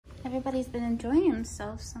Everybody's been enjoying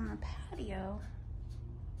themselves on the patio.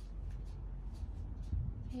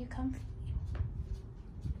 Are you comfy?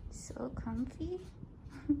 So comfy.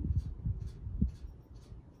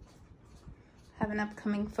 Have an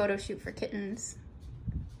upcoming photo shoot for kittens.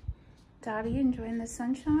 Dobby, enjoying the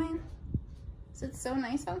sunshine? Is it so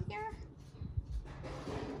nice out here?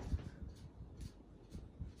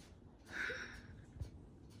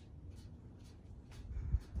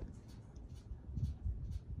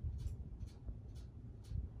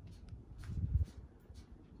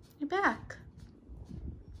 You're back.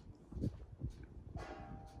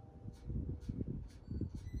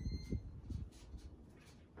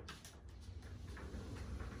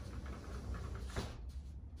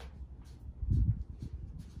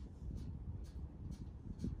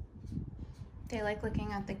 They like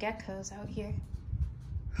looking at the geckos out here.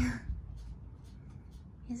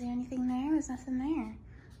 Is there anything there? There's nothing there.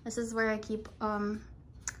 This is where I keep on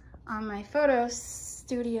my photo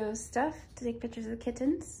studio stuff to take pictures of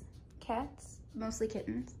kittens, cats, mostly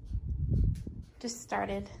kittens. Just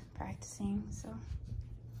started practicing, so.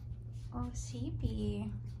 Oh, sheepy.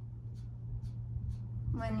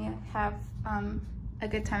 When you have a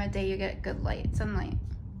good time of day, you get good light, sunlight.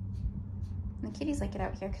 And the kitties like it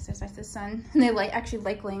out here because there's lots of sun. And they actually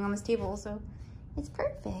like laying on this table, so it's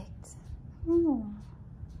perfect. Ooh.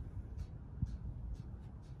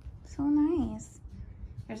 So nice.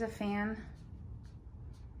 There's a fan.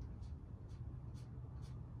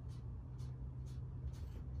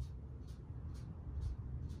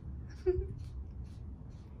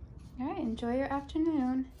 All right, enjoy your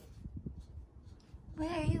afternoon. Where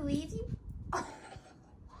are you, lazy? Oh,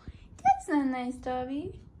 that's not nice,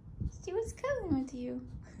 Dobby. She was cuddling with you.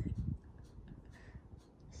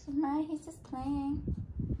 So Maya, he's just playing.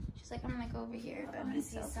 She's like, I'm gonna go over here. I want to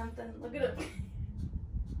see something. Look at him.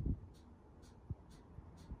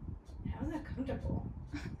 How is that comfortable?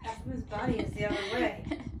 Half of his body is the other way.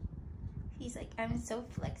 He's like, I'm so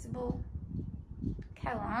flexible. Look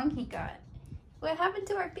how long he got. What happened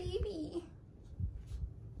to our baby?